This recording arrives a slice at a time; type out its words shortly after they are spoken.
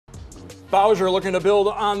Bowsher looking to build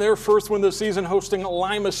on their first win this season, hosting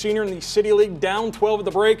Lima Senior in the City League, down 12 at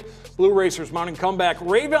the break. Blue Racers mounting comeback.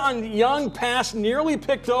 Raven Young pass nearly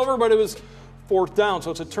picked over, but it was fourth down,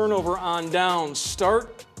 so it's a turnover on down.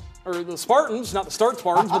 The Spartans, not the Start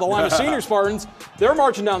Spartans, but the Lima Senior Spartans, they're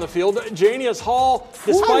marching down the field. Janius Hall,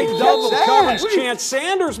 despite double coverage, Chance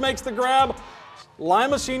Sanders makes the grab.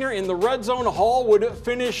 Lima Senior in the red zone. Hall would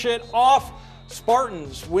finish it off.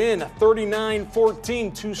 Spartans win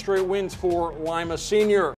 39-14, 2 straight wins for Lima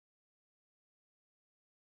Senior.